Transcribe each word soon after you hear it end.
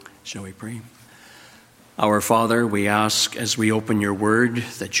Shall we pray? Our Father, we ask as we open your word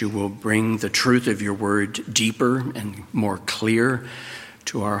that you will bring the truth of your word deeper and more clear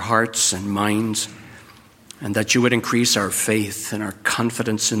to our hearts and minds, and that you would increase our faith and our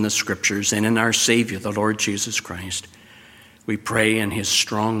confidence in the Scriptures and in our Savior, the Lord Jesus Christ. We pray in his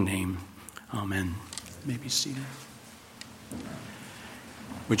strong name. Amen. You may be seated.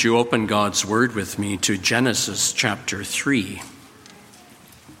 Would you open God's word with me to Genesis chapter 3?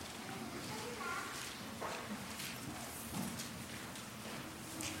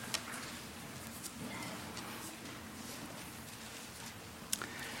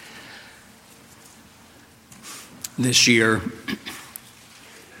 This year,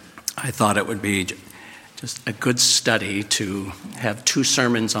 I thought it would be just a good study to have two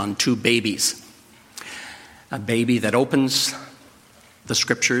sermons on two babies. A baby that opens the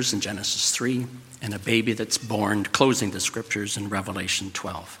Scriptures in Genesis 3, and a baby that's born closing the Scriptures in Revelation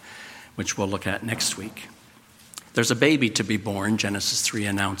 12, which we'll look at next week. There's a baby to be born, Genesis 3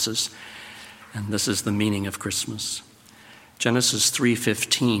 announces, and this is the meaning of Christmas. Genesis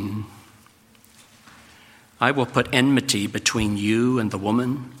 3:15. I will put enmity between you and the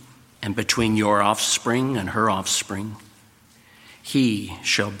woman, and between your offspring and her offspring. He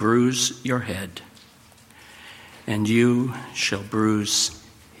shall bruise your head, and you shall bruise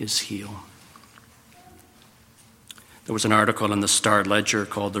his heel. There was an article in the Star Ledger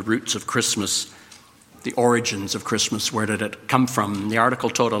called The Roots of Christmas, the origins of Christmas. Where did it come from? The article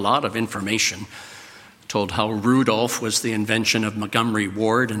told a lot of information. Told how Rudolph was the invention of Montgomery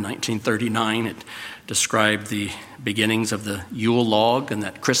Ward in 1939. It described the beginnings of the Yule log and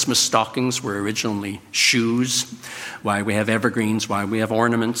that Christmas stockings were originally shoes, why we have evergreens, why we have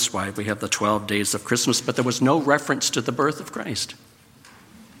ornaments, why we have the 12 days of Christmas, but there was no reference to the birth of Christ.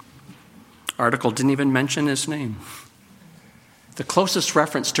 Article didn't even mention his name. The closest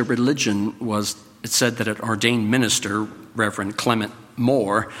reference to religion was, it said that an ordained minister, Reverend Clement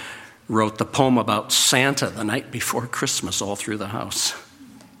Moore, wrote the poem about Santa the night before Christmas all through the house.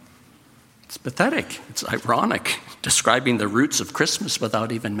 It's pathetic. It's ironic, describing the roots of Christmas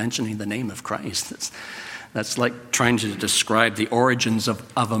without even mentioning the name of Christ. That's like trying to describe the origins of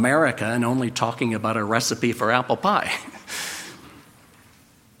America and only talking about a recipe for apple pie.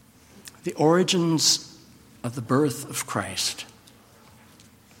 The origins of the birth of Christ.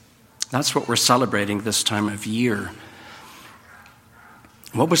 That's what we're celebrating this time of year.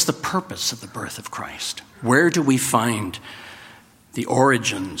 What was the purpose of the birth of Christ? Where do we find the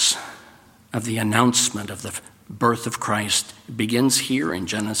origins of the announcement of the birth of Christ? It begins here in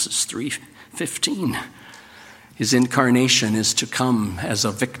Genesis 3:15. His incarnation is to come as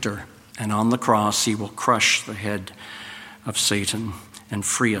a victor, and on the cross he will crush the head of Satan and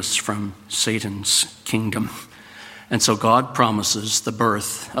free us from Satan's kingdom. And so God promises the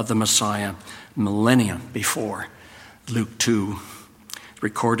birth of the Messiah millennia before. Luke 2.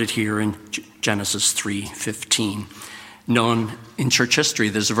 Recorded here in Genesis 3:15. Known in church history,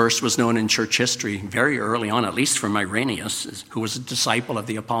 this verse was known in church history very early on, at least from Irenaeus, who was a disciple of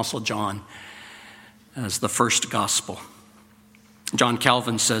the Apostle John, as the first gospel. John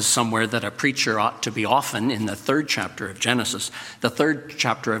Calvin says somewhere that a preacher ought to be often in the 3rd chapter of Genesis, the 3rd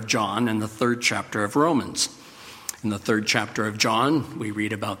chapter of John, and the 3rd chapter of Romans. In the 3rd chapter of John, we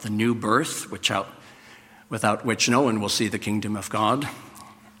read about the new birth, without which no one will see the kingdom of God.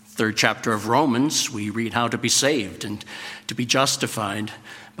 3rd chapter of Romans, we read how to be saved and to be justified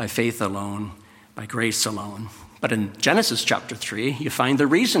by faith alone, by grace alone. But in Genesis chapter 3, you find the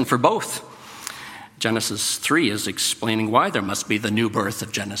reason for both. Genesis 3 is explaining why there must be the new birth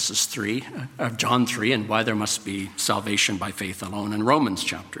of John 3, and why there must be salvation by faith alone in Romans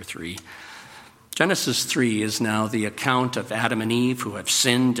chapter 3. Genesis 3 is now the account of Adam and Eve who have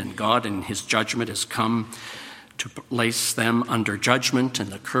sinned, and God in his judgment has come to place them under judgment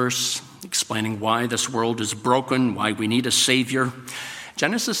and the curse, explaining why this world is broken, why we need a Savior.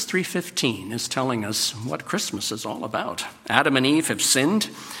 Genesis 3:15 is telling us what Christmas is all about. Adam and Eve have sinned.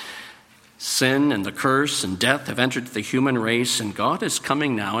 Sin and the curse and death have entered the human race, and God is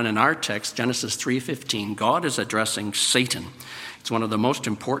coming now. And in our text, Genesis 3:15, God is addressing Satan. It's one of the most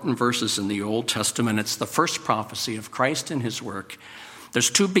important verses in the Old Testament. It's the first prophecy of Christ and his work.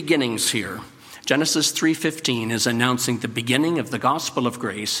 There's two beginnings here. Genesis 3:15 is announcing the beginning of the gospel of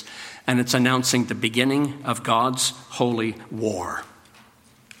grace, and it's announcing the beginning of God's holy war.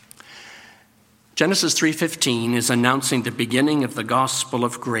 Genesis 3:15 is announcing the beginning of the gospel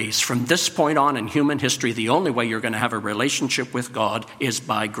of grace. From this point on in human history, the only way you're going to have a relationship with God is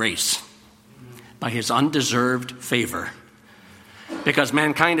by grace, by his undeserved favor. because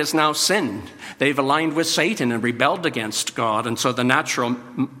mankind has now sinned. They've aligned with Satan and rebelled against God, and so the natural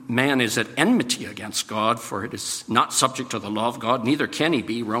man is at enmity against God, for it is not subject to the law of God, neither can he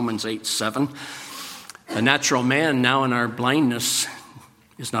be, Romans 8:7. The natural man, now in our blindness,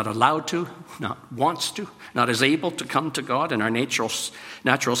 is not allowed to, not wants to, not is able to come to God. In our natural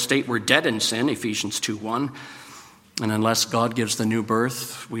state, we're dead in sin, Ephesians 2:1. And unless God gives the new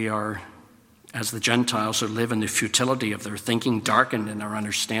birth, we are, as the Gentiles who live in the futility of their thinking, darkened in our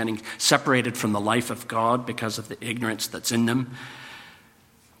understanding, separated from the life of God because of the ignorance that's in them.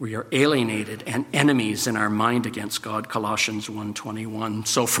 We are alienated and enemies in our mind against God, Colossians 1:21.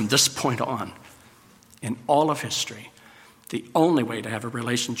 So from this point on, in all of history, the only way to have a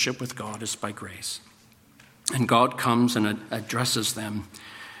relationship with God is by grace. And God comes and addresses them.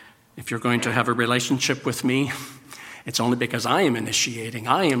 If you're going to have a relationship with me, it's only because I am initiating,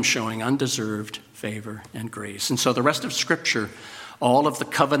 I am showing undeserved favor and grace. And so the rest of Scripture, all of the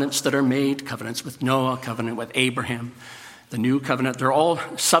covenants that are made, covenants with Noah, covenant with Abraham, the new covenant, they're all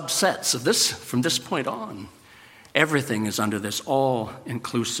subsets of this from this point on. Everything is under this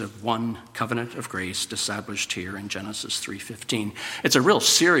all-inclusive one covenant of grace established here in Genesis 3:15. It's a real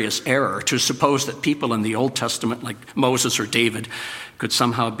serious error to suppose that people in the Old Testament, like Moses or David, could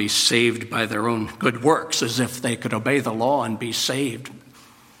somehow be saved by their own good works, as if they could obey the law and be saved.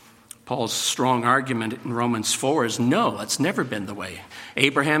 Paul's strong argument in Romans 4 is no, that's never been the way.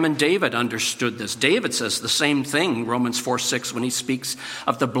 Abraham and David understood this. David says the same thing, Romans 4:6, when he speaks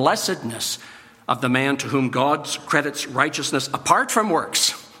of the blessedness of the man to whom God credits righteousness apart from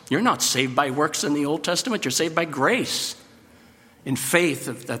works. You're not saved by works in the Old Testament. You're saved by grace, in faith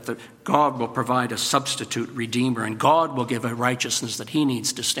that God will provide a substitute redeemer, and God will give a righteousness that he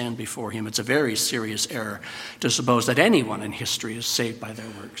needs to stand before him. It's a very serious error to suppose that anyone in history is saved by their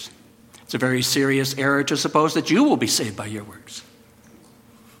works. It's a very serious error to suppose that you will be saved by your works.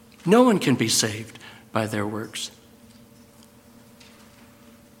 No one can be saved by their works.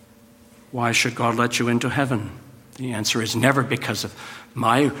 Why should God let you into heaven? The answer is never because of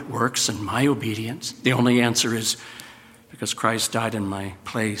my works and my obedience. The only answer is because Christ died in my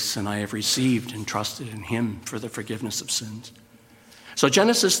place and I have received and trusted in him for the forgiveness of sins. So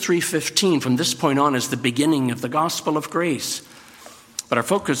Genesis 3:15 from this point on is the beginning of the gospel of grace. But our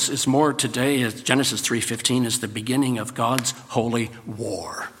focus is more today, as Genesis 3:15 is the beginning of God's holy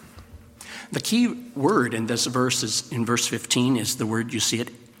war. The key word in this verse is, in verse 15, is the word you see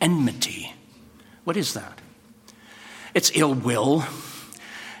it, enmity. What is that? It's ill will.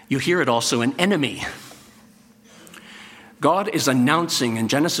 You hear it also in enemy. God is announcing in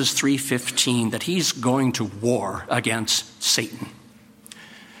Genesis 3:15 that he's going to war against Satan.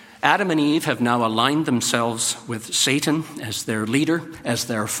 Adam and Eve have now aligned themselves with Satan as their leader, as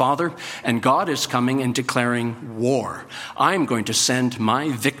their father, and God is coming and declaring war. I'm going to send my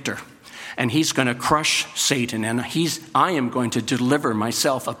victor, and he's going to crush Satan, and I am going to deliver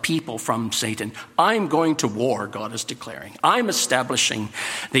myself, a people, from Satan. I'm going to war, God is declaring. I'm establishing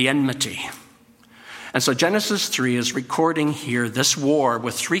the enmity. And so Genesis 3 is recording here this war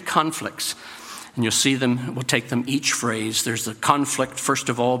with three conflicts. And you'll see them, we'll take them each phrase. There's the conflict, first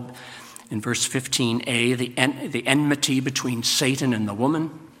of all, in verse 15a, the enmity between Satan and the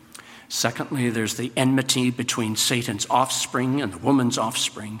woman. Secondly, there's the enmity between Satan's offspring and the woman's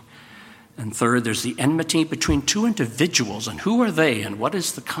offspring. And third, there's the enmity between two individuals. And who are they, and what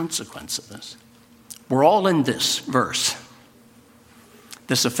is the consequence of this? We're all in this verse.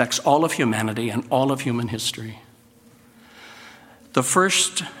 This affects all of humanity and all of human history. The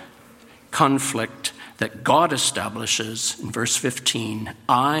first conflict that God establishes in verse 15,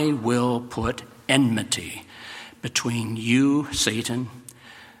 I will put enmity between you, Satan,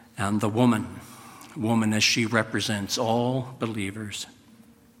 and the woman as she represents all believers.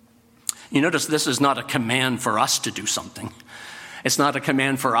 You notice this is not a command for us to do something. It's not a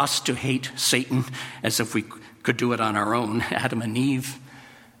command for us to hate Satan as if we could do it on our own. Adam and Eve,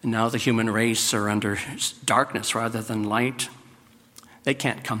 and now the human race, are under darkness rather than light. They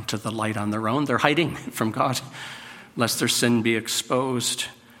can't come to the light on their own. They're hiding from God, lest their sin be exposed.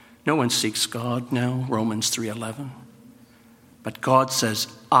 No one seeks God now, Romans 3:11. But God says,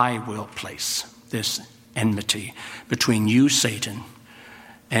 I will place this enmity between you, Satan,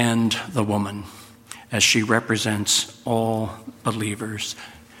 and the woman, as she represents all believers.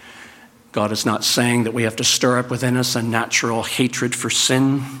 God is not saying that we have to stir up within us a natural hatred for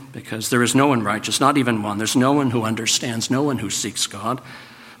sin, because there is no one righteous, not even one. There's no one who understands, no one who seeks God.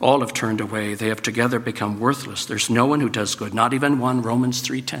 All have turned away. They have together become worthless. There's no one who does good, not even one, Romans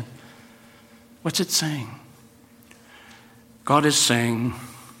 3:10. What's it saying? God is saying,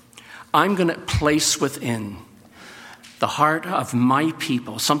 I'm going to place within the heart of my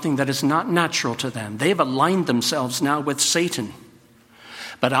people, something that is not natural to them. They've aligned themselves now with Satan.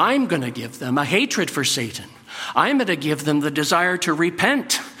 But I'm going to give them a hatred for Satan. I'm going to give them the desire to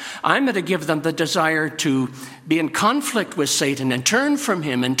repent. I'm going to give them the desire to be in conflict with Satan and turn from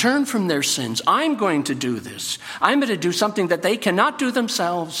him and turn from their sins. I'm going to do this. I'm going to do something that they cannot do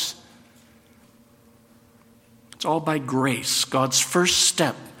themselves. It's all by grace, God's first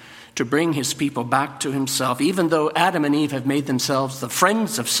step to bring his people back to himself. Even though Adam and Eve have made themselves the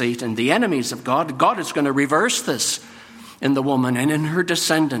friends of Satan, the enemies of God, God is going to reverse this in the woman and in her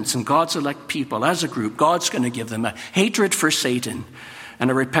descendants and God's elect people as a group. God's going to give them a hatred for Satan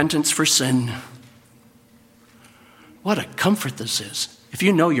and a repentance for sin. What a comfort this is. If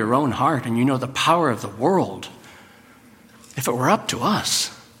you know your own heart and you know the power of the world, if it were up to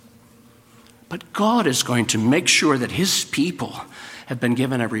us. But God is going to make sure that his people have been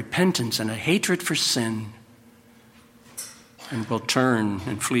given a repentance and a hatred for sin and will turn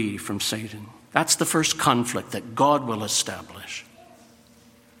and flee from Satan. That's the first conflict that God will establish.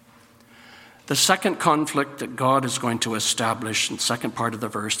 The second conflict that God is going to establish in the second part of the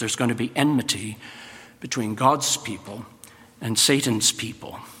verse, there's going to be enmity between God's people and Satan's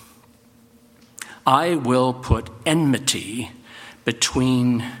people. I will put enmity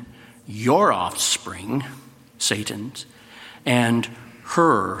between your offspring, Satan's, and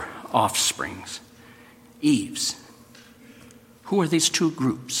her offsprings, Eve's. Who are these two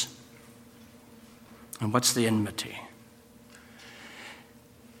groups? And what's the enmity?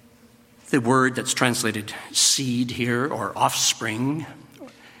 The word that's translated seed here or offspring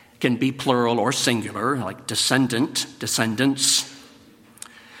can be plural or singular, like descendant, descendants.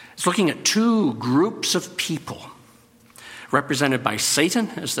 It's looking at two groups of people represented by Satan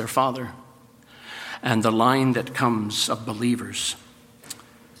as their father and the line that comes of believers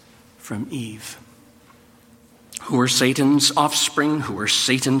from Eve. Who are Satan's offspring? Who are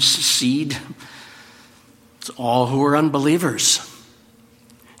Satan's seed? It's all who are unbelievers.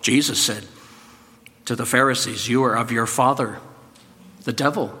 Jesus said to the Pharisees, you are of your father, the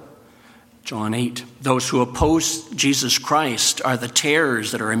devil. John 8. Those who oppose Jesus Christ are the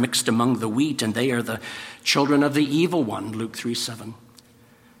tares that are mixed among the wheat, and they are the children of the evil one, Luke 3:7.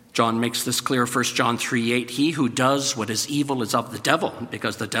 John makes this clear, 1 John 3:8. He who does what is evil is of the devil,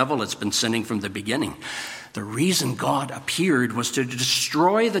 because the devil has been sinning from the beginning. The reason God appeared was to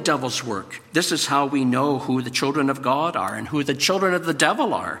destroy the devil's work. This is how we know who the children of God are and who the children of the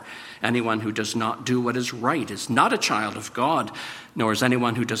devil are. Anyone who does not do what is right is not a child of God, nor is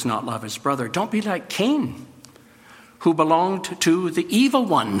anyone who does not love his brother. Don't be like Cain, who belonged to the evil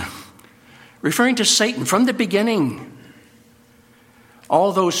one, referring to Satan from the beginning.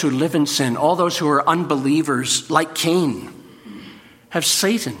 All those who live in sin, all those who are unbelievers like Cain, have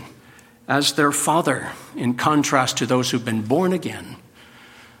Satan as their father, in contrast to those who've been born again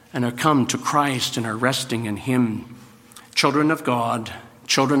and are come to Christ and are resting in him. Children of God,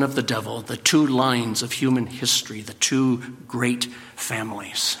 children of the devil, the two lines of human history, the two great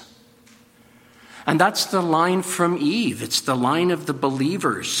families. And that's the line from Eve. It's the line of the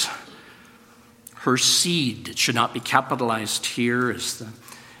believers. Her seed, it should not be capitalized here as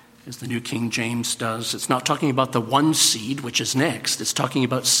the New King James does. It's not talking about the one seed, which is next. It's talking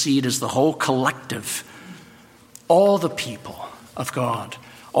about seed as the whole collective. All the people of God,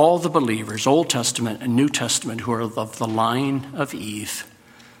 all the believers, Old Testament and New Testament, who are of the line of Eve,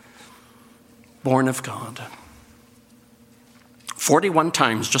 born of God. 41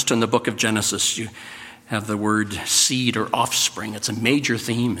 times just in the book of Genesis, you have the word seed or offspring. It's a major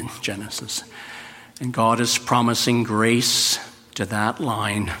theme in Genesis. And God is promising grace to that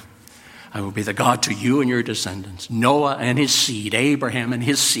line. I will be the God to you and your descendants. Noah and his seed, Abraham and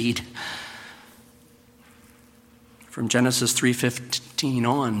his seed. From Genesis 3:15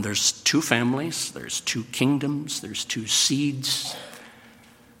 on, there's two families, there's two kingdoms, there's two seeds,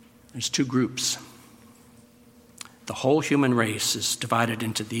 there's two groups. The whole human race is divided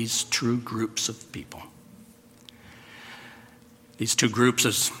into these two groups of people. These two groups,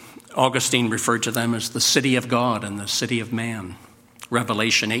 as Augustine referred to them as the city of God and the city of man.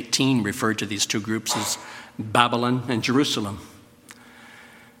 Revelation 18 referred to these two groups as Babylon and Jerusalem.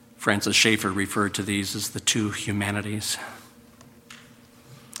 Francis Schaeffer referred to these as the two humanities.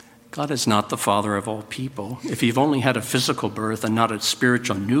 God is not the father of all people. If you've only had a physical birth and not a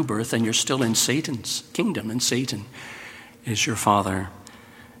spiritual new birth, then you're still in Satan's kingdom, and Satan is your father.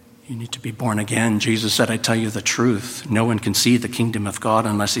 You need to be born again. Jesus said, I tell you the truth. No one can see the kingdom of God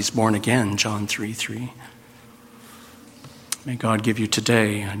unless he's born again, John 3:3. May God give you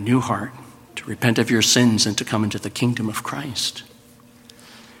today a new heart to repent of your sins and to come into the kingdom of Christ.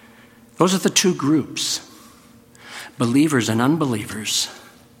 Those are the two groups. believers and unbelievers.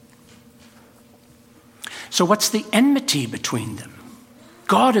 So what's the enmity between them?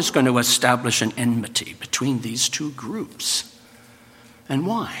 God is going to establish an enmity between these two groups. And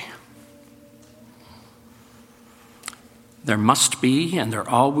why? There must be, and there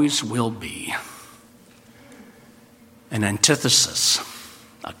always will be, an antithesis,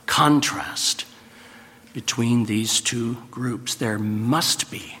 a contrast between these two groups. There must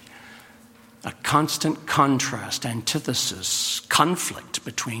be a constant contrast, antithesis, conflict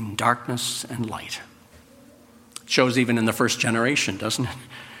between darkness and light. It shows even in the first generation, doesn't it?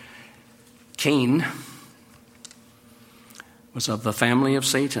 Cain was of the family of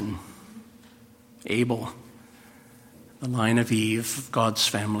Satan. Abel, the line of Eve, God's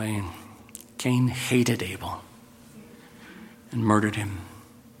family. Cain hated Abel and murdered him.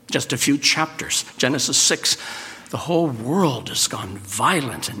 Just a few chapters, Genesis 6, the whole world has gone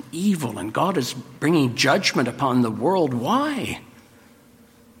violent and evil, and God is bringing judgment upon the world. Why?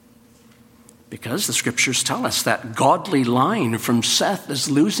 Because the scriptures tell us that godly line from Seth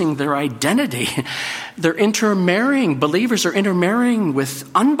is losing their identity. They're intermarrying. Believers are intermarrying with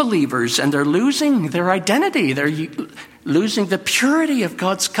unbelievers, and they're losing their identity. They're losing the purity of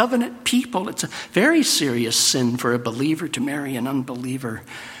God's covenant people. It's a very serious sin for a believer to marry an unbeliever.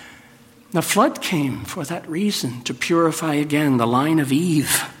 The flood came for that reason, to purify again the line of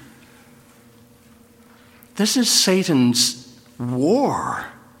Eve. This is Satan's war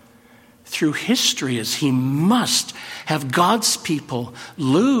through history, as he must have God's people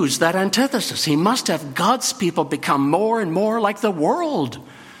lose that antithesis. He must have God's people become more and more like the world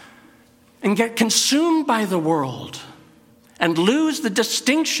and get consumed by the world and lose the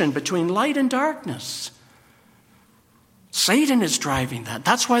distinction between light and darkness. Satan is driving that.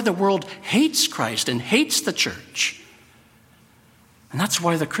 That's why the world hates Christ and hates the church. And that's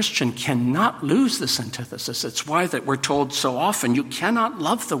why the Christian cannot lose this antithesis. It's why that we're told so often, you cannot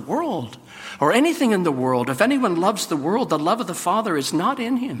love the world or anything in the world. If anyone loves the world, the love of the Father is not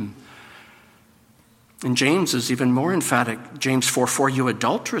in him. And James is even more emphatic. James 4:4, you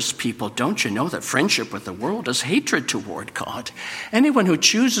adulterous people, don't you know that friendship with the world is hatred toward God? Anyone who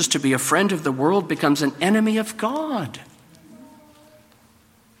chooses to be a friend of the world becomes an enemy of God.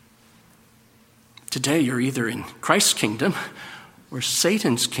 Today, you're either in Christ's kingdom or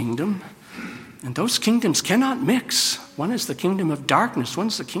Satan's kingdom, and those kingdoms cannot mix. One is the kingdom of darkness, one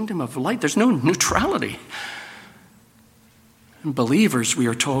is the kingdom of light. There's no neutrality. And believers, we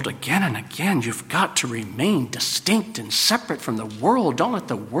are told again and again, you've got to remain distinct and separate from the world. Don't let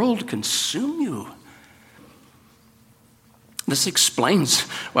the world consume you. This explains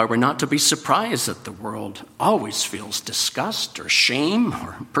why we're not to be surprised that the world always feels disgust or shame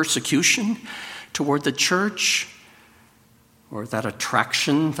or persecution toward the church, or that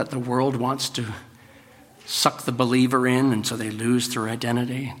attraction that the world wants to suck the believer in, and so they lose their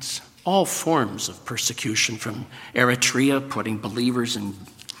identity. It's all forms of persecution, from Eritrea putting believers in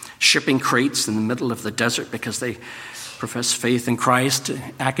shipping crates in the middle of the desert because they profess faith in Christ,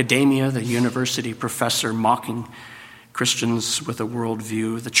 academia, the university professor mocking Christians with a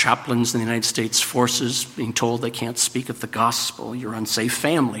worldview, the chaplains in the United States forces being told they can't speak of the gospel, your unsafe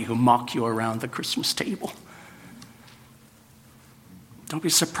family who mock you around the Christmas table. Don't be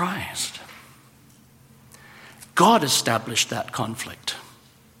surprised. God established that conflict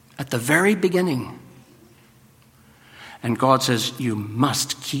at the very beginning. And God says, you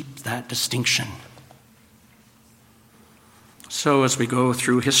must keep that distinction. So as we go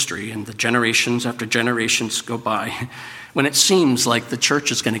through history and the generations after generations go by, when it seems like the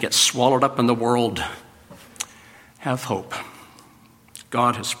church is going to get swallowed up in the world, have hope.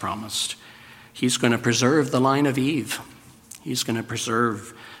 God has promised. He's going to preserve the line of Eve. He's going to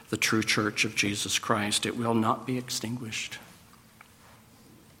preserve the true church of Jesus Christ. It will not be extinguished.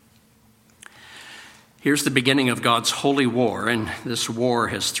 Here's the beginning of God's holy war, and this war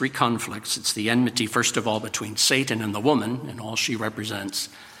has three conflicts. It's the enmity, first of all, between Satan and the woman and all she represents.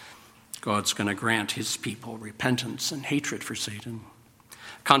 God's going to grant his people repentance and hatred for Satan.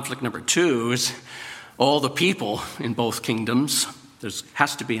 Conflict number two is all the people in both kingdoms. There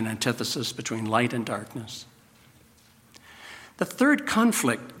has to be an antithesis between light and darkness. The third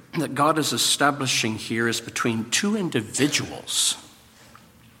conflict that God is establishing here is between two individuals.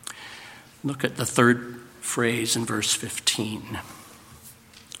 Look at the third phrase in verse 15.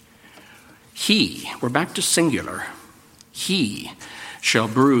 He, we're back to singular, he shall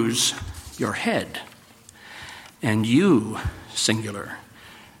bruise your head, and you, singular,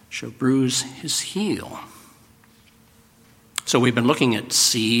 shall bruise his heel. So we've been looking at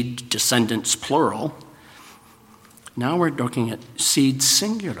seed, descendants, plural. Now we're looking at seed,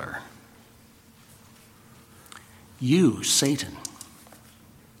 singular. You, Satan,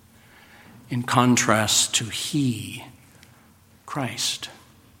 in contrast to he, Christ.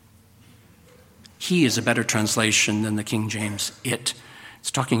 He is a better translation than the King James it.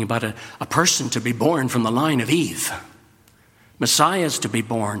 It's talking about a person to be born from the line of Eve. Messiah is to be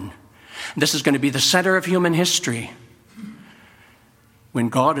born. This is going to be the center of human history, when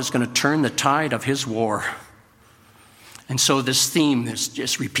God is going to turn the tide of his war. And so this theme is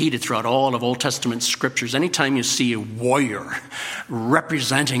just repeated throughout all of Old Testament scriptures. Anytime you see a warrior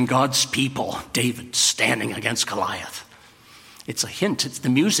representing God's people, David standing against Goliath, it's a hint. The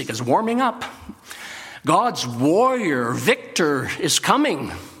music is warming up. God's warrior, victor, is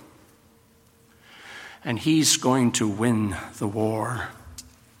coming. And he's going to win the war.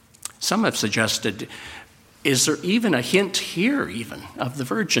 Some have suggested, is there even a hint here even of the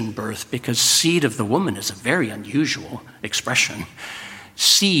virgin birth? Because seed of the woman is a very unusual expression.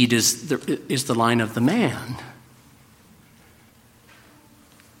 Seed is the line of the man.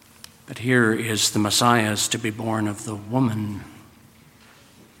 But here is the Messiah is to be born of the woman.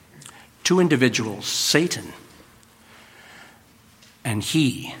 Two individuals, Satan and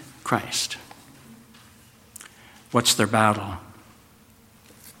he, Christ. What's their battle?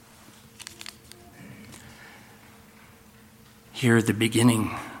 Here, the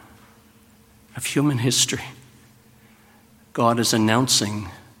beginning of human history. God is announcing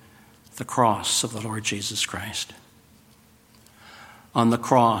the cross of the Lord Jesus Christ. On the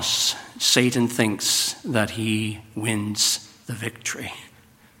cross, Satan thinks that he wins the victory.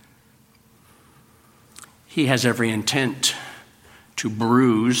 He has every intent to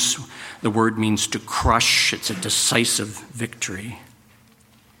bruise. The word means to crush. It's a decisive victory.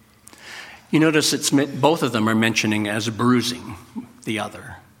 You notice both of them are mentioning as bruising the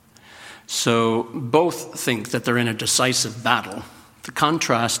other. So both think that they're in a decisive battle. The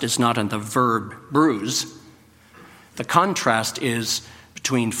contrast is not in the verb bruise. The contrast is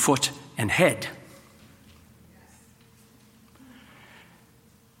between foot and head.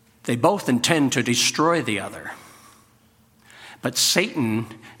 They both intend to destroy the other. But Satan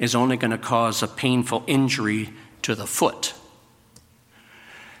is only going to cause a painful injury to the foot.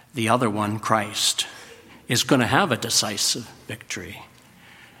 The other one, Christ, is going to have a decisive victory,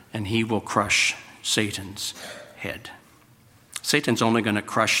 and he will crush Satan's head. Satan's only going to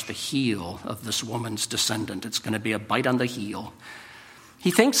crush the heel of this woman's descendant. It's going to be a bite on the heel. He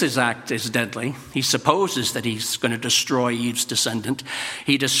thinks his act is deadly. He supposes that he's going to destroy Eve's descendant.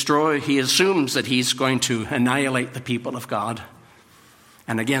 He assumes that he's going to annihilate the people of God.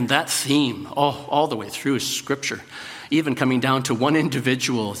 And again, that theme all the way through Scripture, even coming down to one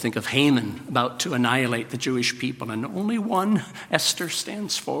individual, think of Haman about to annihilate the Jewish people, and only one, Esther,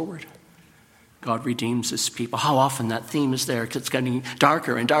 stands forward. God redeems his people. How often that theme is there, because it's getting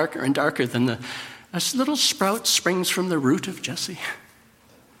darker and darker and darker than a little sprout springs from the root of Jesse.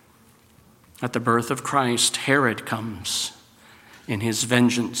 At the birth of Christ, Herod comes in his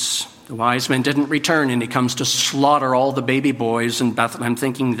vengeance. The wise men didn't return, and he comes to slaughter all the baby boys in Bethlehem,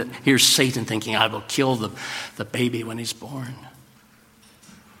 thinking that here's Satan thinking, I will kill the baby when he's born.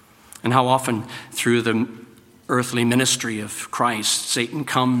 And how often through the earthly ministry of Christ, Satan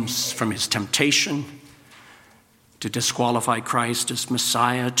comes from his temptation to disqualify Christ as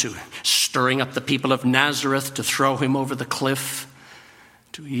Messiah, to stirring up the people of Nazareth to throw him over the cliff,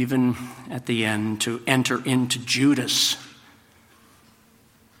 to even at the end to enter into Judas.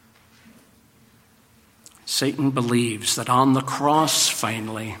 Satan believes that on the cross,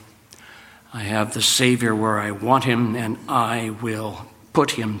 finally, I have the Savior where I want him, and I will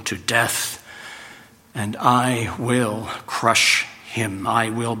put him to death, and I will crush him. I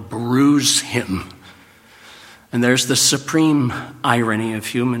will bruise him. And there's the supreme irony of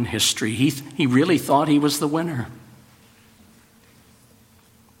human history. He really thought he was the winner.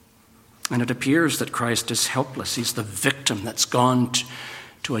 And it appears that Christ is helpless. He's the victim that's gone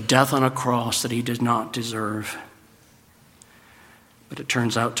to a death on a cross that he did not deserve. But it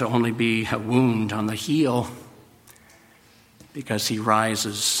turns out to only be a wound on the heel, because he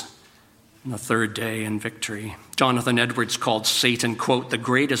rises on the third day in victory. Jonathan Edwards called Satan, quote, the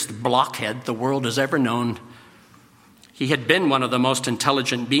greatest blockhead the world has ever known. He had been one of the most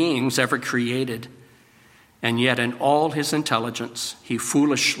intelligent beings ever created. And yet in all his intelligence, he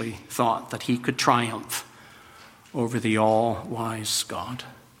foolishly thought that he could triumph over the all-wise God.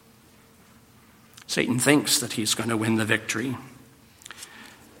 Satan thinks that he's going to win the victory.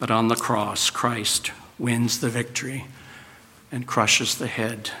 But on the cross, Christ wins the victory and crushes the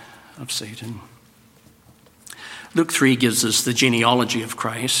head of Satan. Luke 3 gives us the genealogy of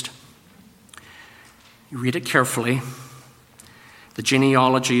Christ. You read it carefully. The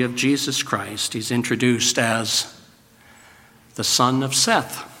genealogy of Jesus Christ. He's introduced as the son of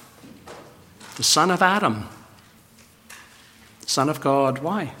Seth, the son of Adam, the son of God.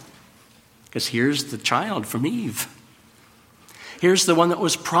 Why? Because here's the child from Eve. Here's the one that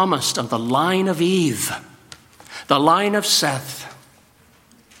was promised of the line of Eve, the line of Seth.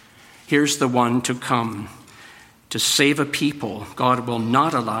 Here's the one to come to save a people. God will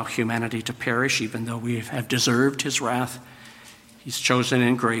not allow humanity to perish, even though we have deserved his wrath. He's chosen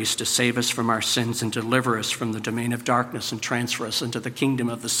in grace to save us from our sins and deliver us from the domain of darkness and transfer us into the kingdom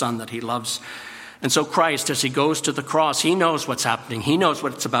of the Son that he loves. And so Christ, as he goes to the cross, he knows what's happening. He knows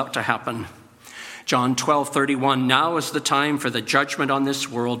what's about to happen. John 12:31, now is the time for the judgment on this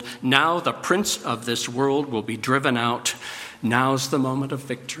world. Now the prince of this world will be driven out. Now's the moment of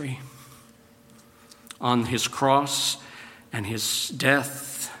victory. On his cross and his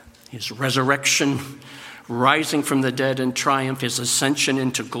death, his resurrection, rising from the dead in triumph, his ascension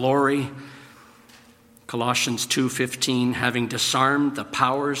into glory. Colossians 2:15, having disarmed the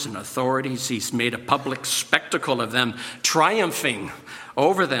powers and authorities, he's made a public spectacle of them, triumphing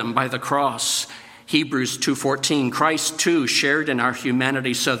over them by the cross. Hebrews 2:14, Christ too shared in our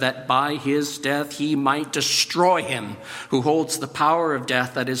humanity so that by his death he might destroy him who holds the power of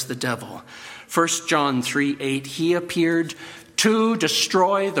death, that is the devil. 1 John 3:8, he appeared to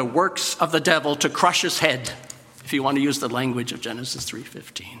destroy the works of the devil, to crush his head, if you want to use the language of Genesis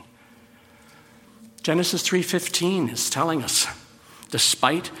 3:15. Genesis 3:15 is telling us,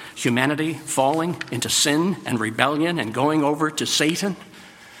 despite humanity falling into sin and rebellion and going over to Satan,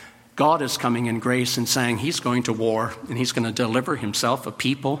 God is coming in grace and saying he's going to war and he's going to deliver himself a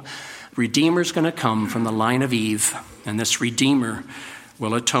people. Redeemer's going to come from the line of Eve, and this Redeemer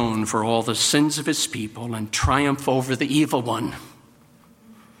will atone for all the sins of his people and triumph over the evil one.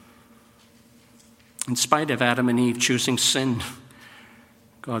 In spite of Adam and Eve choosing sin,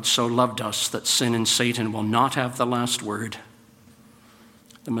 God so loved us that sin and Satan will not have the last word.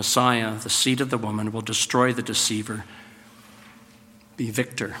 The Messiah, the seed of the woman, will destroy the deceiver, be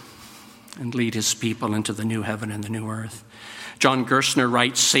victor, and lead his people into the new heaven and the new earth. John Gerstner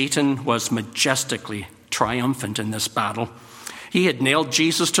writes, Satan was majestically triumphant in this battle. He had nailed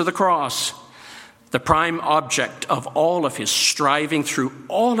Jesus to the cross. The prime object of all of his striving through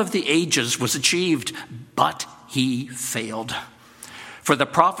all of the ages was achieved, but he failed. For the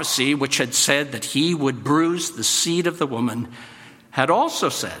prophecy which had said that he would bruise the seed of the woman had also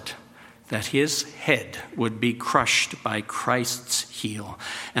said that his head would be crushed by Christ's heel.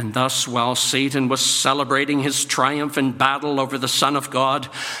 And thus, while Satan was celebrating his triumph in battle over the Son of God,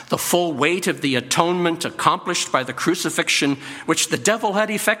 the full weight of the atonement accomplished by the crucifixion, which the devil had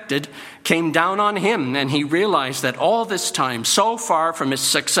effected, came down on him, and he realized that all this time, so far from his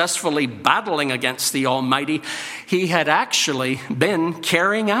successfully battling against the Almighty, he had actually been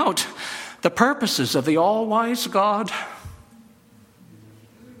carrying out the purposes of the all-wise God.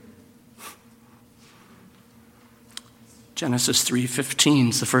 Genesis 3:15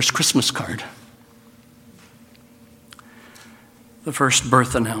 is the first Christmas card. The first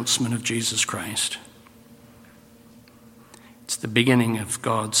birth announcement of Jesus Christ. It's the beginning of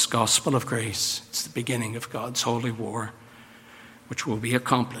God's gospel of grace. It's the beginning of God's holy war, which will be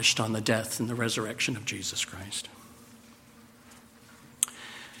accomplished on the death and the resurrection of Jesus Christ.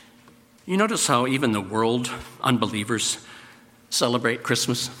 You notice how even the world, unbelievers, celebrate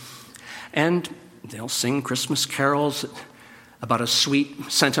Christmas, and they'll sing Christmas carols about a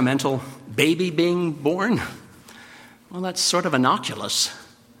sweet, sentimental baby being born. Well, that's sort of innocuous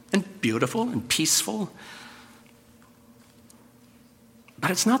and beautiful and peaceful. But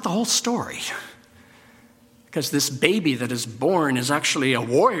it's not the whole story. Because this baby that is born is actually a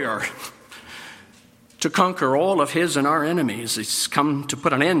warrior to conquer all of his and our enemies. He's come to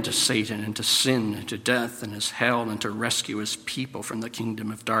put an end to Satan and to sin and to death and his hell, and to rescue his people from the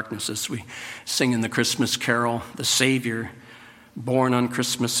kingdom of darkness. As we sing in the Christmas carol, the Savior born on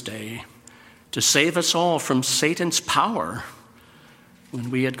Christmas Day to save us all from Satan's power when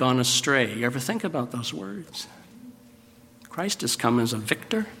we had gone astray. You ever think about those words? Christ has come as a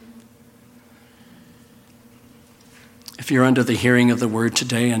victor. If you're under the hearing of the word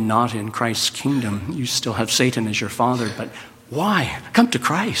today and not in Christ's kingdom, you still have Satan as your father. But why? Come to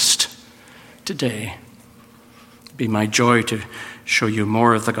Christ today. It'd be my joy to show you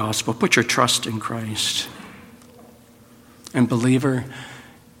more of the gospel. Put your trust in Christ. And believer,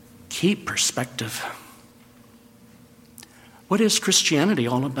 keep perspective. What is Christianity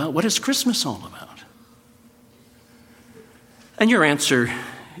all about? What is Christmas all about? And your answer,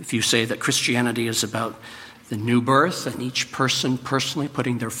 if you say that Christianity is about the new birth and each person personally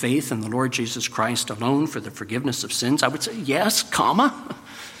putting their faith in the Lord Jesus Christ alone for the forgiveness of sins, I would say yes, comma.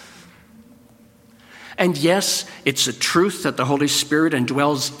 And yes, it's a truth that the Holy Spirit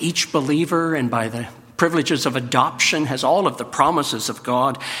indwells each believer, and by the privileges of adoption has all of the promises of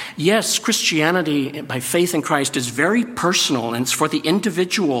God. Yes, Christianity by faith in Christ is very personal and it's for the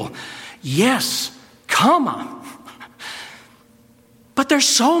individual. Yes, comma. But there's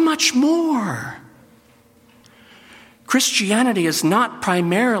so much more. Christianity is not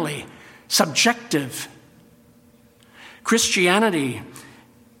primarily subjective. Christianity,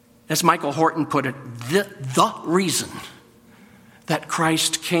 as Michael Horton put it, the reason that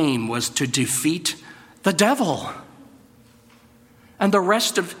Christ came was to defeat the devil. And the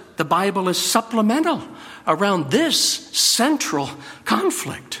rest of the Bible is supplemental around this central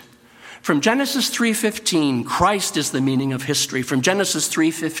conflict. From Genesis 3:15, Christ is the meaning of history. From Genesis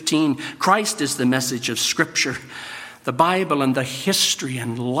 3:15, Christ is the message of Scripture. The Bible and the history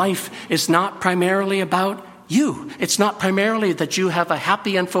and life is not primarily about you. It's not primarily that you have a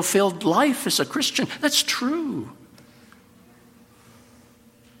happy and fulfilled life as a Christian. That's true.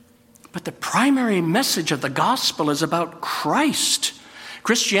 But the primary message of the gospel is about Christ.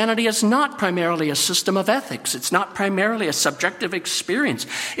 Christianity is not primarily a system of ethics. It's not primarily a subjective experience.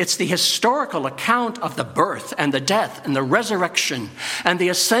 It's the historical account of the birth and the death and the resurrection and the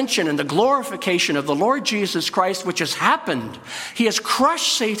ascension and the glorification of the Lord Jesus Christ, which has happened. He has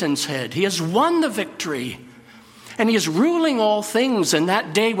crushed Satan's head. He has won the victory. And he is ruling all things. And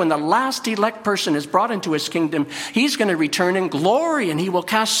that day when the last elect person is brought into his kingdom, he's going to return in glory and he will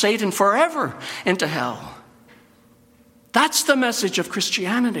cast Satan forever into hell. That's the message of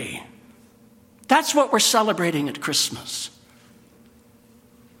Christianity. That's what we're celebrating at Christmas.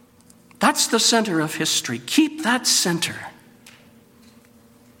 That's the center of history. Keep that center.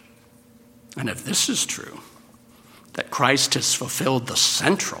 And if this is true, that Christ has fulfilled the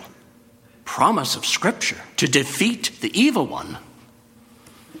central promise of Scripture to defeat the evil one,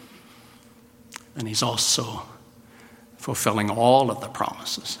 then he's also fulfilling all of the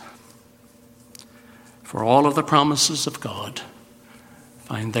promises. For all of the promises of God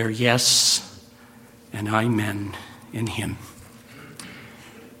find their yes and amen in him.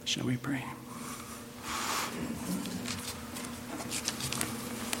 Shall we pray?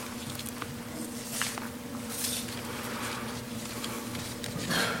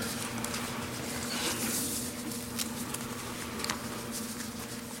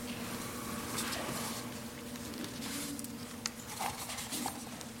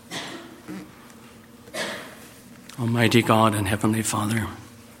 Almighty God and Heavenly Father,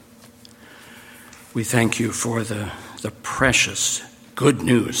 we thank you for the precious good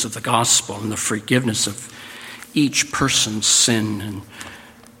news of the gospel and the forgiveness of each person's sin and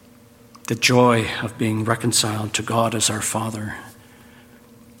the joy of being reconciled to God as our Father.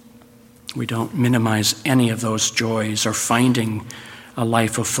 We don't minimize any of those joys or finding a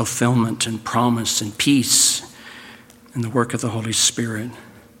life of fulfillment and promise and peace in the work of the Holy Spirit.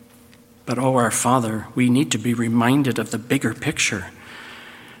 But, oh, our Father, we need to be reminded of the bigger picture.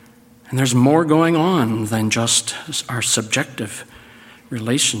 And there's more going on than just our subjective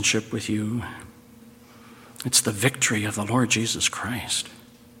relationship with you. It's the victory of the Lord Jesus Christ.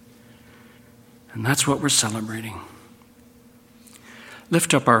 And that's what we're celebrating.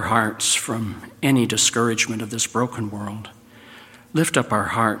 Lift up our hearts from any discouragement of this broken world. Lift up our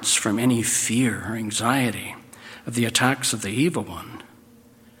hearts from any fear or anxiety of the attacks of the evil one.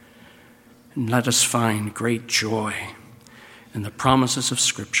 And let us find great joy in the promises of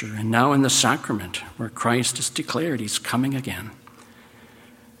Scripture and now in the sacrament where Christ is declared he's coming again.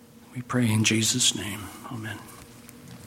 We pray in Jesus' name. Amen.